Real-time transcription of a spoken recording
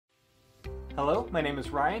Hello, my name is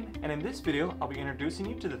Ryan, and in this video I'll be introducing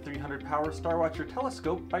you to the 300 Power Starwatcher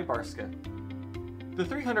Telescope by Barska. The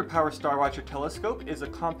 300 Power Starwatcher Telescope is a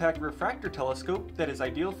compact refractor telescope that is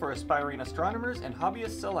ideal for aspiring astronomers and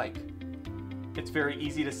hobbyists alike. It's very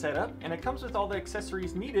easy to set up, and it comes with all the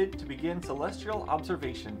accessories needed to begin celestial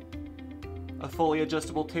observation. A fully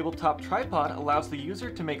adjustable tabletop tripod allows the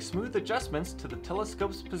user to make smooth adjustments to the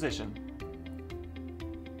telescope's position.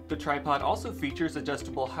 The tripod also features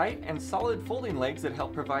adjustable height and solid folding legs that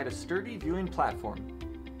help provide a sturdy viewing platform.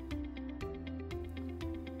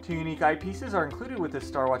 Two unique eyepieces are included with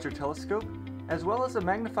this Starwatcher telescope, as well as a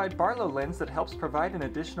magnified Barlow Lens that helps provide an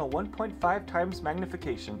additional 1.5 times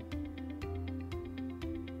magnification.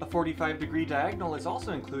 A 45-degree diagonal is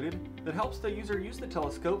also included that helps the user use the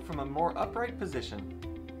telescope from a more upright position.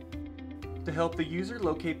 To help the user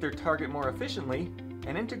locate their target more efficiently,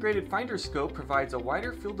 an integrated Finderscope provides a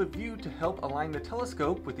wider field of view to help align the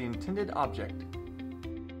telescope with the intended object.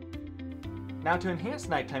 Now, to enhance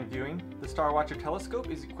nighttime viewing, the Starwatcher telescope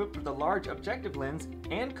is equipped with a large objective lens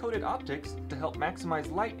and coated optics to help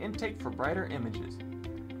maximize light intake for brighter images.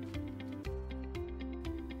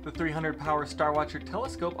 The 300 Power Starwatcher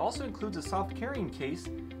telescope also includes a soft carrying case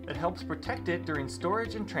that helps protect it during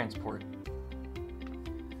storage and transport.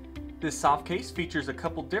 This soft case features a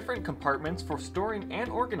couple different compartments for storing and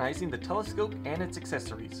organizing the telescope and its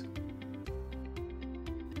accessories.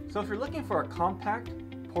 So if you're looking for a compact,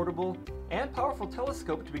 portable, and powerful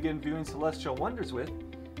telescope to begin viewing celestial wonders with,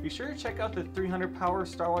 be sure to check out the 300 Power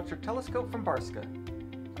Starwatcher Telescope from Barska.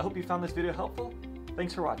 I hope you found this video helpful.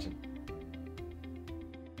 Thanks for watching.